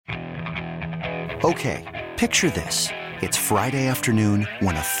Okay, picture this. It's Friday afternoon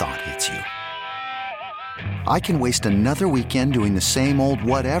when a thought hits you. I can waste another weekend doing the same old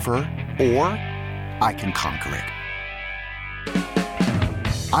whatever, or I can conquer it.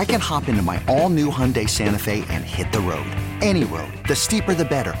 I can hop into my all-new Hyundai Santa Fe and hit the road. Any road. The steeper, the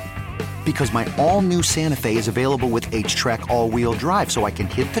better. Because my all-new Santa Fe is available with H-Track all-wheel drive, so I can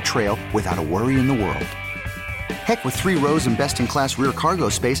hit the trail without a worry in the world. Heck, with 3 rows and best-in-class rear cargo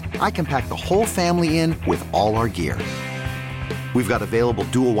space, I can pack the whole family in with all our gear. We've got available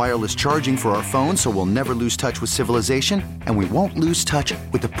dual wireless charging for our phones, so we'll never lose touch with civilization, and we won't lose touch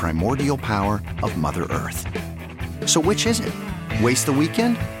with the primordial power of Mother Earth. So which is it? Waste the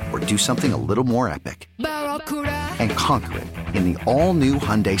weekend or do something a little more epic? And conquer it in the all-new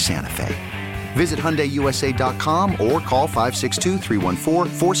Hyundai Santa Fe. Visit HyundaiUSA.com or call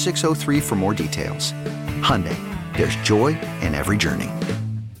 562-314-4603 for more details. Hyundai, there's joy in every journey.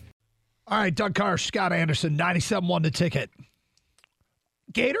 All right, Doug Carr, Scott Anderson, 97.1 The Ticket.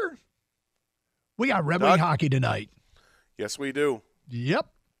 Gator, we got Red Wing hockey tonight. Yes, we do. Yep.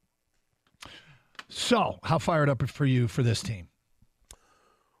 So, how fired up for you for this team?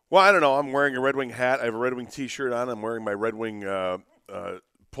 Well, I don't know. I'm wearing a Red Wing hat. I have a Red Wing T-shirt on. I'm wearing my Red Wing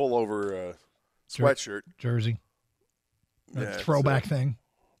pullover sweatshirt. Jersey. Throwback thing.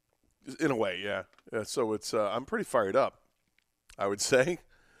 In a way, yeah. So it's I'm pretty fired up, I would say.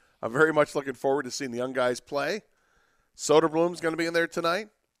 I'm very much looking forward to seeing the young guys play. Soderblom's going to be in there tonight.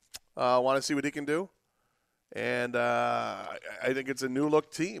 Want to see what he can do. And I think it's a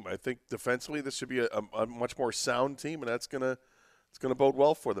new-look team. I think defensively this should be a much more sound team, and it's going to bode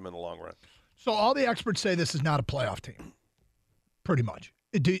well for them in the long run. So all the experts say this is not a playoff team, pretty much.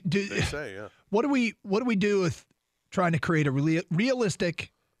 They say, yeah. What do we do with trying to create a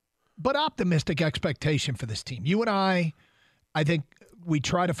realistic but optimistic expectation for this team? You and I think we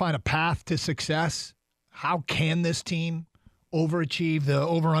try to find a path to success. How can this team overachieve? The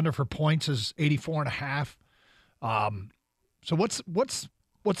over-under for points is 84.5. So what's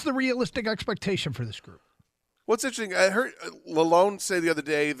the realistic expectation for this group? What's interesting, I heard Lalonde say the other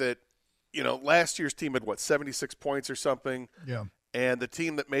day that, last year's team had, 76 points or something? Yeah. And the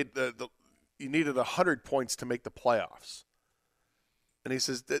team that made you needed 100 points to make the playoffs. And he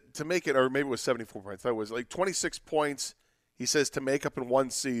says that to make it, or maybe it was 74 points, I thought it was like 26 points, he says, to make up in one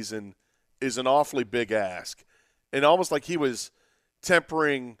season is an awfully big ask. And almost like he was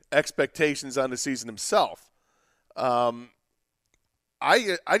tempering expectations on the season himself. I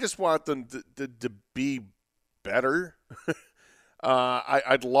just want them to be better.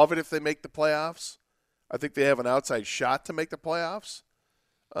 I'd love it if they make the playoffs. I think they have an outside shot to make the playoffs.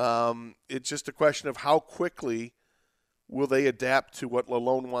 It's just a question of how quickly will they adapt to what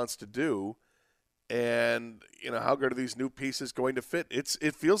Lalonde wants to do, and how good are these new pieces going to fit?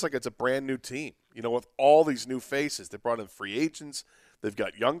 It feels like it's a brand new team. With all these new faces, they brought in free agents. They've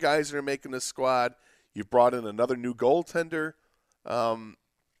got young guys that are making this squad. You've brought in another new goaltender. And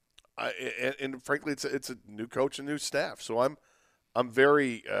frankly, it's a new coach and new staff. So I'm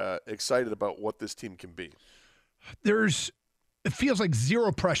very excited about what this team can be. It feels like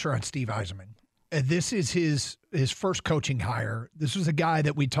zero pressure on Steve Yzerman. This is his first coaching hire. This was a guy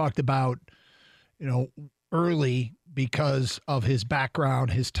that we talked about, early because of his background,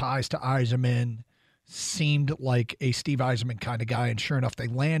 his ties to Yzerman. Seemed like a Steve Yzerman kind of guy, and sure enough, they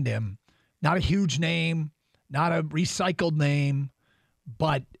land him. Not a huge name, not a recycled name,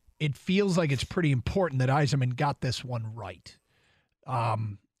 but it feels like it's pretty important that Yzerman got this one right.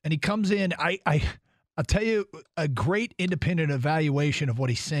 And he comes in, I'll tell you, a great independent evaluation of what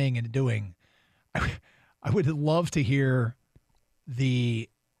he's saying and doing. I would love to hear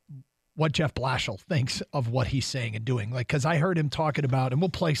what Jeff Blashill thinks of what he's saying and doing. Because I heard him talking about, and we'll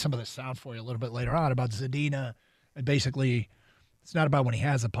play some of the sound for you a little bit later on, about Zadina. And basically, it's not about when he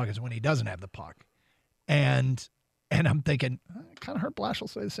has the puck, it's when he doesn't have the puck. And I'm thinking, I kind of heard Blashill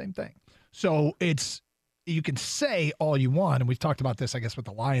say the same thing. So you can say all you want, and we've talked about this, I guess, with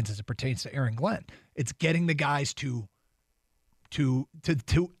the Lions as it pertains to Aaron Glenn. It's getting the guys to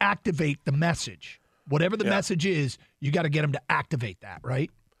activate the message. Whatever the message is, you got to get them to activate that,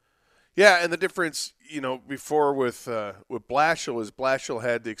 right? Yeah, and the difference, before with Blashill is Blashill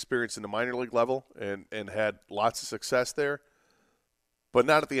had the experience in the minor league level and had lots of success there, but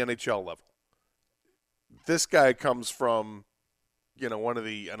not at the NHL level. This guy comes from, one of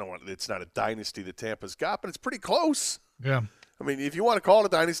the, it's not a dynasty that Tampa's got, but it's pretty close. Yeah. I mean, if you want to call it a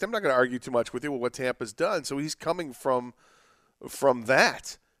dynasty, I'm not going to argue too much with you with what Tampa's done. So he's coming from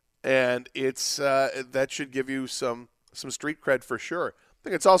that, and it's that should give you some street cred for sure. I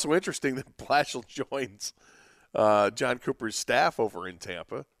think it's also interesting that Blashill joins John Cooper's staff over in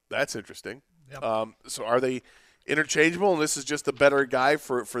Tampa. That's interesting. Yep. So are they interchangeable, and this is just the better guy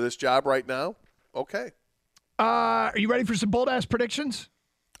for this job right now? Okay. Are you ready for some bold-ass predictions?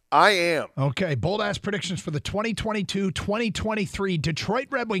 I am. Okay, bold-ass predictions for the 2022-2023 Detroit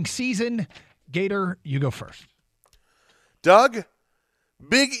Red Wings season. Gator, you go first. Doug,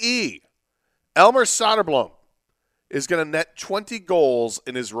 Big E, Elmer Soderblom is going to net 20 goals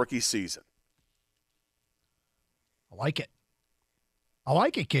in his rookie season. I like it.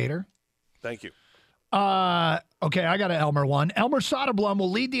 Gator. Thank you. Okay, I got an Elmer one. Elmer Soderblom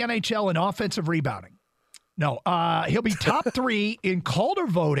will lead the NHL in offensive rebounding. No, he'll be top 3 in Calder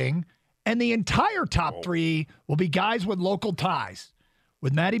voting, and the entire top 3 will be guys with local ties,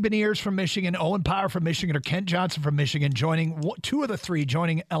 with Matty Beniers from Michigan, Owen Power from Michigan, or Kent Johnson from Michigan joining 2 of the 3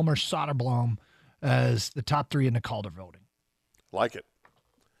 joining Elmer Soderblom as the top 3 in the Calder voting. Like it.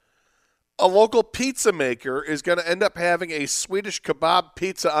 A local pizza maker is going to end up having a Swedish kebab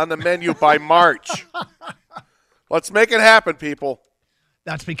pizza on the menu by March. Let's make it happen, people.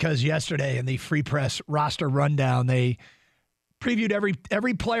 That's because yesterday in the Free Press roster rundown, they previewed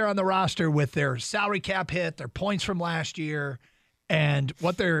every player on the roster with their salary cap hit, their points from last year, and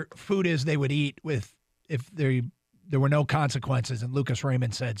what their food is they would eat with if there were no consequences. And Lucas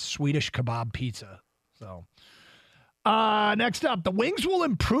Raymond said Swedish kebab pizza. So next up, the Wings will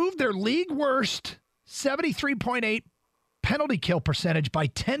improve their league worst 73.8 penalty kill percentage by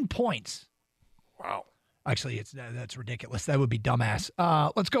 10 points. Wow. Actually, that's ridiculous. That would be dumbass.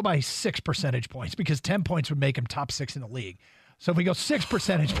 Let's go by 6 percentage points because 10 points would make him top 6 in the league. So if we go 6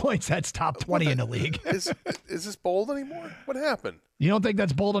 percentage points, that's top 20 in the league. Is this bold anymore? What happened? You don't think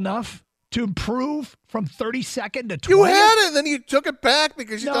that's bold enough to improve from 32nd to 20th? You had it, and then you took it back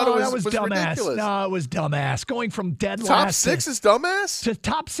because you thought it was dumbass. ridiculous. No, it was dumbass. Going from dead top last 6 is dumbass? to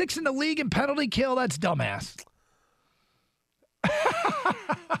top 6 in the league in penalty kill, that's dumbass.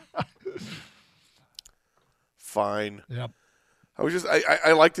 Fine. Yep.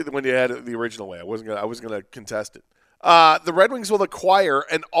 I liked it when you had it the original way. I was gonna contest it. The Red Wings will acquire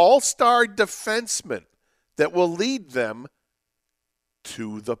an all-star defenseman that will lead them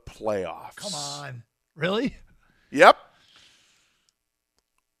to the playoffs. Come on. Really? Yep.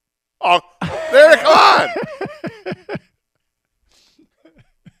 Oh, there, come on.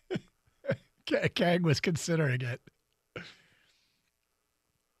 Kang was considering it.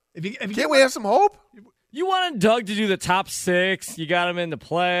 Can't we have some hope? You wanted Doug to do the top 6. You got him in the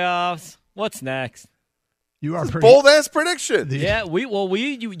playoffs. What's next? You are pretty bold ass prediction. Yeah, you know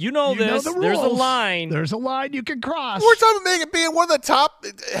this. Know the There's a rules. line. There's a line you can cross. We're talking about being one of the top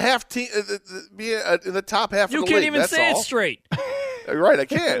half team, being in the top half You of the can't league. even That's say all. it straight. Right, I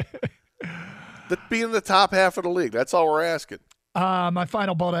can't. Being in the top half of the league. That's all we're asking. My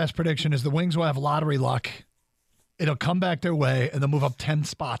final bold ass prediction is the Wings will have lottery luck. It'll come back their way, and they'll move up 10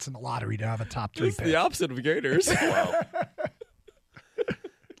 spots in the lottery to have a top 3 It's pick. the opposite of Gators. Wow.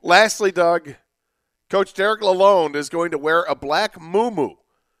 Lastly, Doug, Coach Derek Lalonde is going to wear a black muumuu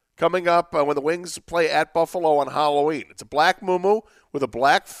coming up when the Wings play at Buffalo on Halloween. It's a black muumuu with a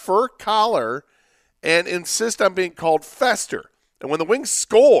black fur collar and insist on being called Fester. And when the Wings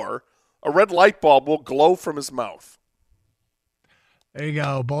score, a red light bulb will glow from his mouth. There you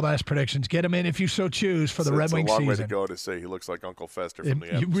go. Bold-ass predictions. Get them in if you so choose for the Red Wings season. It's a long way to season. go to say he looks like Uncle Fester from the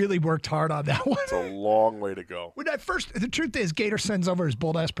You Adams. really worked hard on that one. It's a long way to go. When I first, the truth is, Gator sends over his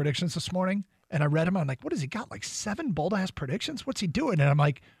bold-ass predictions this morning, and I read them. I'm like, what has he got, like 7 bold-ass predictions? What's he doing? And I'm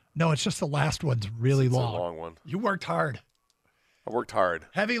like, no, it's just the last one's really It's long. a long one. You worked hard. I worked hard.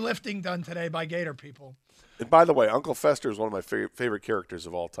 Heavy lifting done today by Gator people. And by the way, Uncle Fester is one of my favorite characters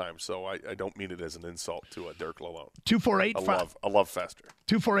of all time, so I don't mean it as an insult to Derek Lalonde. 248-5. I love Fester.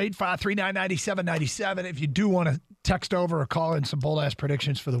 248-539-9797. If you do want to text over or call in some bold-ass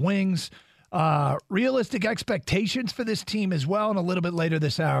predictions for the Wings. Realistic expectations for this team as well. And a little bit later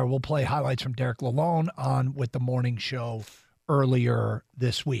this hour, we'll play highlights from Derek Lalonde on with the morning show earlier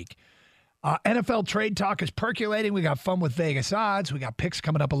this week. NFL trade talk is percolating. We got fun with Vegas odds. We got picks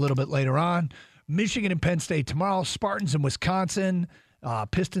coming up a little bit later on. Michigan and Penn State tomorrow. Spartans in Wisconsin.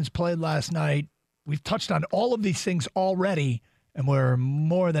 Pistons played last night. We've touched on all of these things already, and we're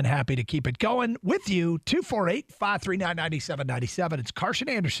more than happy to keep it going with you. 248-539-9797. It's Carson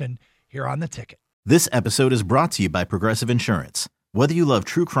Anderson here on The Ticket. This episode is brought to you by Progressive Insurance. Whether you love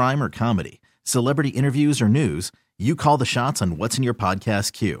true crime or comedy, celebrity interviews or news, you call the shots on what's in your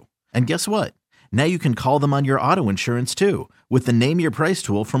podcast queue. And guess what? Now you can call them on your auto insurance too with the Name Your Price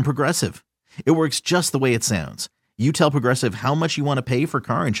tool from Progressive. It works just the way it sounds. You tell Progressive how much you want to pay for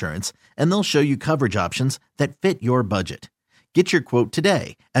car insurance, and they'll show you coverage options that fit your budget. Get your quote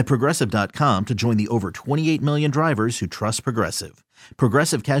today at Progressive.com to join the over 28 million drivers who trust Progressive.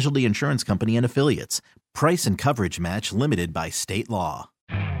 Progressive Casualty Insurance Company and Affiliates. Price and coverage match limited by state law.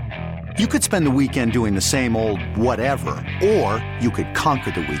 You could spend the weekend doing the same old whatever, or you could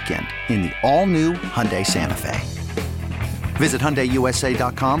conquer the weekend in the all-new Hyundai Santa Fe. Visit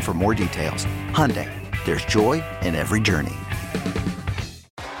HyundaiUSA.com for more details. Hyundai, there's joy in every journey.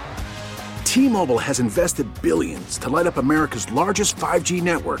 T-Mobile has invested billions to light up America's largest 5G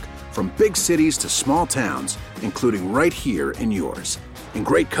network, from big cities to small towns, including right here in yours. And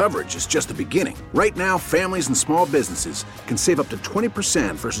great coverage is just the beginning. Right now, families and small businesses can save up to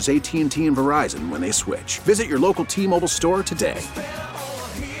 20% versus AT&T and Verizon when they switch. Visit your local T-Mobile store today.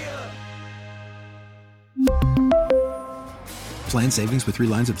 Plan savings with 3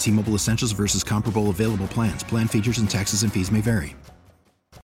 lines of T-Mobile Essentials versus comparable available plans. Plan features and taxes and fees may vary.